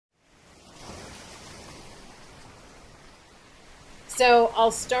So I'll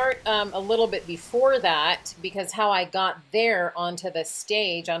start a little bit before that because how I got there onto the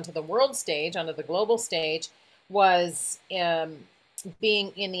stage, onto the world stage, onto the global stage, was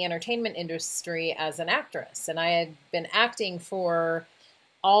being in the entertainment industry as an actress. And I had been acting for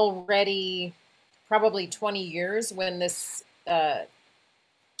already probably 20 years when this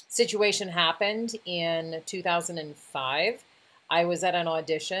situation happened in 2005. I was at an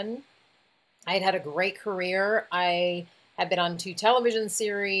audition. I had had a great career. I had been on two television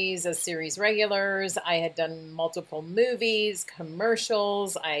series as series regulars. I had done multiple movies,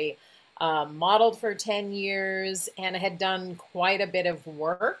 commercials. I modeled for 10 years and I had done quite a bit of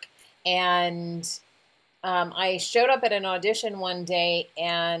work. And I showed up at an audition one day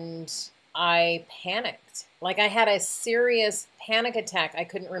and I panicked. Like I had a serious panic attack. I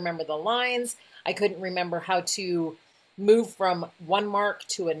couldn't remember the lines. I couldn't remember how to move from one mark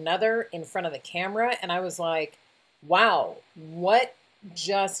to another in front of the camera. And I was like, wow, what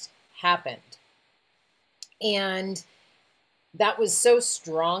just happened? And that was so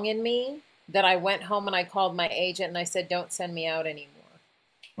strong in me that I went home and I called my agent and I said, don't send me out anymore.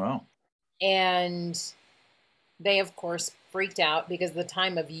 Wow. And they, of course, freaked out because the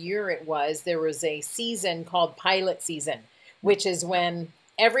time of year it was, there was a season called pilot season, Yeah. which is when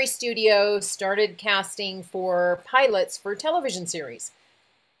every studio started casting for pilots for television series.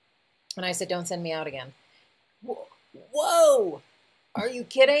 And I said, don't send me out again. Whoa, are you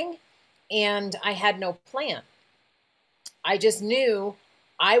kidding? And I had no plan. I just knew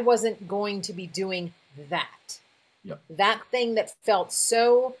I wasn't going to be doing that. Yeah. That thing that felt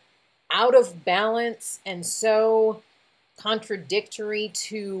so out of balance and so contradictory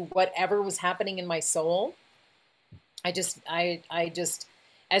to whatever was happening in my soul. I just,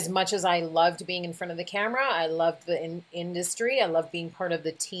 as much as I loved being in front of the camera, I loved the industry, I loved being part of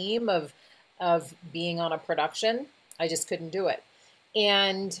the team of being on a production. I just couldn't do it.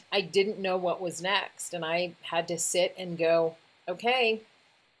 And I didn't know what was next. And I had to sit and go, okay,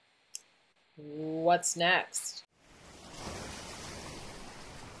 what's next?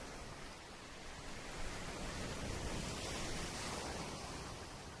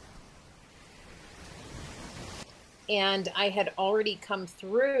 And I had already come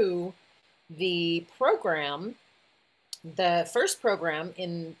through the program, the first program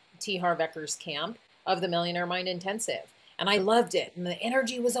in T. Harv Eker's camp of the Millionaire Mind Intensive. And I loved it. And the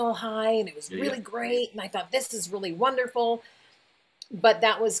energy was all high and it was Yeah. Yeah. really great. And I thought, this is really wonderful. But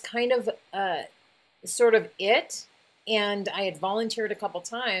that was kind of sort of it. And I had volunteered a couple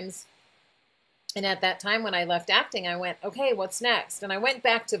times. And at that time, when I left acting, I went, okay, what's next? And I went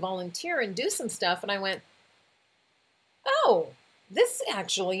back to volunteer and do some stuff. And I went, oh, this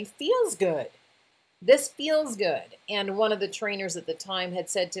actually feels good. This feels good. And one of the trainers at the time had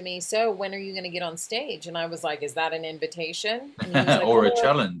said to me, so when are you going to get on stage? And I was like, is that an invitation? And he was like, Or a well,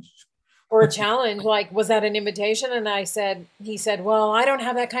 challenge. or a challenge. Like, was that an invitation? And I said, he said, well, I don't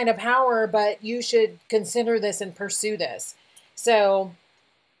have that kind of power, but you should consider this and pursue this. So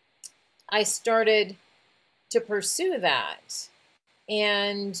I started to pursue that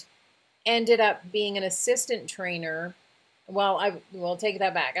and ended up being an assistant trainer. Well, I will take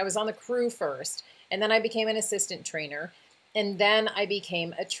that back. I was on the crew first, and then I became an assistant trainer, and then I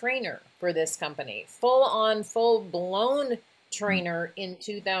became a trainer for this company, full on, full blown Mm. trainer in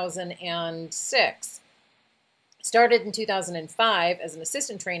 2006. Started in 2005 as an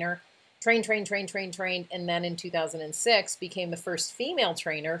assistant trainer, trained, and then in 2006 became the first female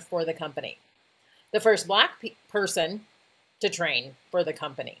trainer for the company, the first black person to train for the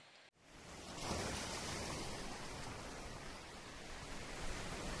company.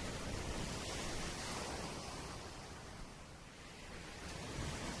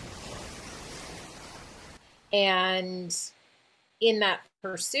 And in that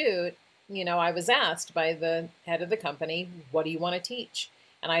pursuit, I was asked by the head of the company, what do you want to teach?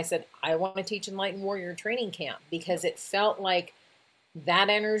 And I said, I want to teach Enlightened Warrior Training Camp because it felt like that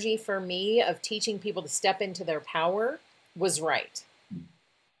energy for me of teaching people to step into their power was right.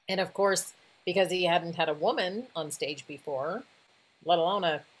 And of course, because he hadn't had a woman on stage before, let alone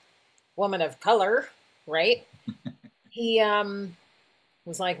a woman of color, right? He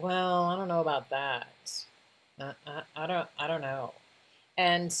was like, well, I don't know about that. I don't know.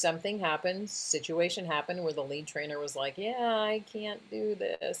 And something happened, situation happened where the lead trainer was like, yeah, I can't do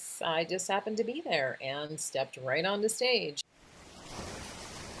this. I just happened to be there and stepped right onto stage.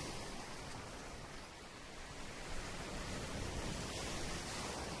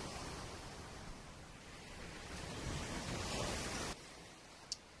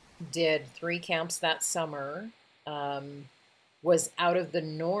 Did three camps that summer, was out of the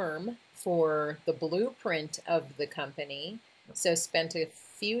norm for the blueprint of the company. So spent a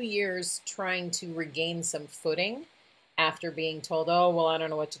few years trying to regain some footing after being told, oh, well, I don't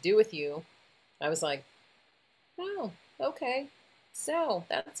know what to do with you. I was like, oh, okay. So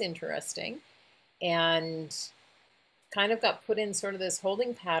that's interesting. And kind of got put in sort of this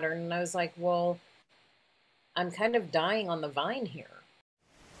holding pattern. And I was like, well, I'm kind of dying on the vine here.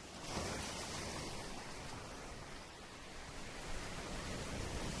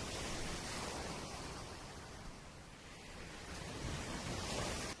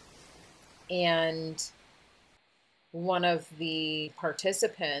 And one of the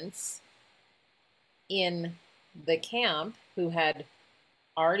participants in the camp who had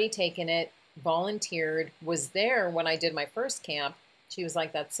already taken it, volunteered, was there when I did my first camp. She was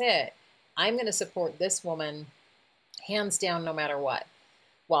like, that's it. I'm going to support this woman hands down no matter what.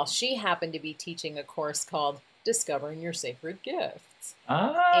 While she happened to be teaching a course called Discovering Your Sacred Gifts.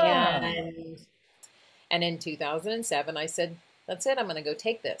 And in 2007, I said, that's it. I'm going to go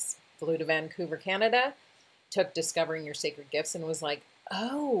take this. Flew to Vancouver, Canada, took Discovering Your Sacred Gifts and was like,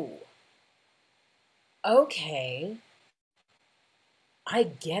 oh, okay, I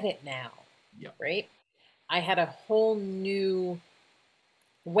get it now. Yep. Right? I had a whole new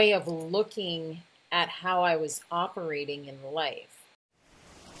way of looking at how I was operating in life.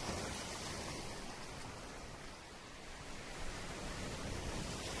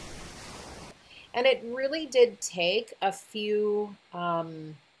 And it really did take a few,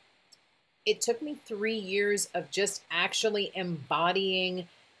 it took me 3 years of just actually embodying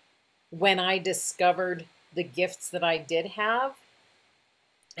when I discovered the gifts that I did have.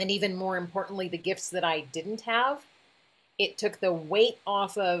 And even more importantly, the gifts that I didn't have. It took the weight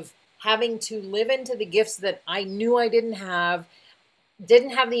off of having to live into the gifts that I knew I didn't have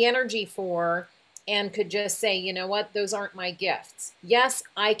the energy for, and could just say, you know what, those aren't my gifts. Yes,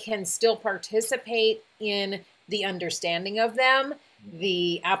 I can still participate in the understanding of them,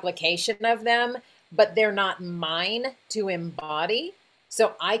 the application of them, but they're not mine to embody.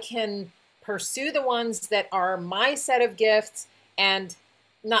 So I can pursue the ones that are my set of gifts and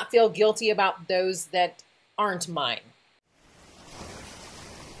not feel guilty about those that aren't mine.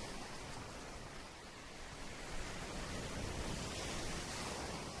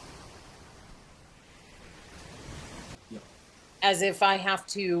 As if I have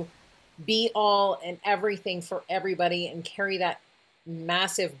to be all and everything for everybody and carry that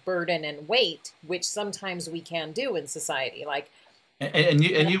massive burden and weight, which sometimes we can do in society. Like, and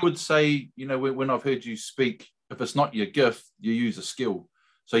you would say, you know, when I've heard you speak, if it's not your gift, you use a skill.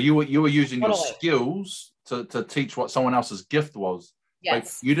 So you were using your skills to teach what someone else's gift was.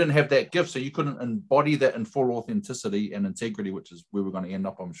 Yes. But you didn't have that gift, so you couldn't embody that in full authenticity and integrity, which is where we're going to end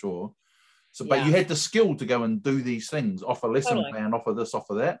up, I'm sure. So, but you had the skill to go and do these things, offer lesson plan, offer this,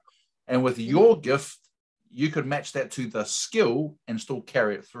 offer that. And with your gift, you could match that to the skill and still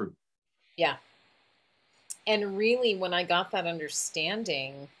carry it through. Yeah. And really, when I got that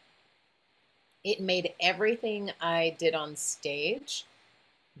understanding, it made everything I did on stage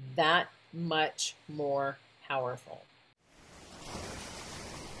that much more powerful.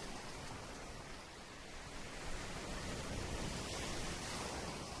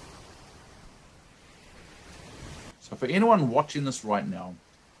 So for anyone watching this right now,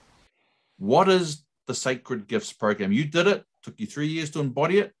 what is the Sacred Gifts program? You did it, took you 3 years to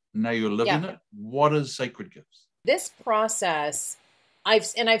embody it, now you're living it. What is Sacred Gifts? This process, I've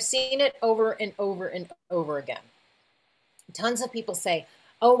seen it over and over and over again. Tons of people say,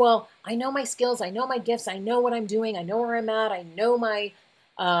 oh, well, I know my skills, I know my gifts, I know what I'm doing, I know where I'm at, I know my,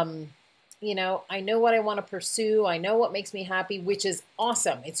 you know, I know what I want to pursue, I know what makes me happy, which is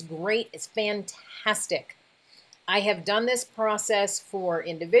awesome. It's great, it's fantastic. I have done this process for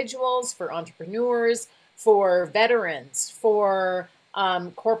individuals, for entrepreneurs, for veterans, for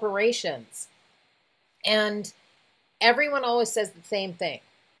corporations. And everyone always says the same thing.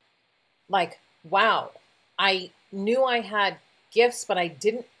 Like, wow, I knew I had gifts, but I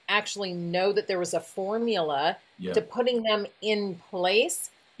didn't actually know that there was a formula to putting them in place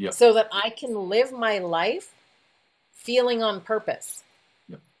so that I can live my life feeling on purpose.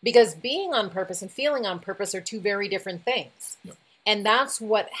 Because being on purpose and feeling on purpose are two very different things. And that's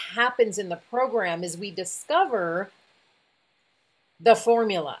what happens in the program is we discover the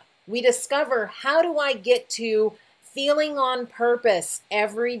formula. We discover, how do I get to feeling on purpose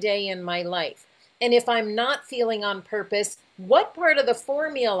every day in my life? And if I'm not feeling on purpose, what part of the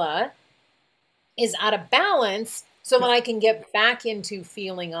formula is out of balance so that I can get back into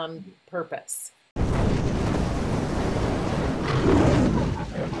feeling on purpose?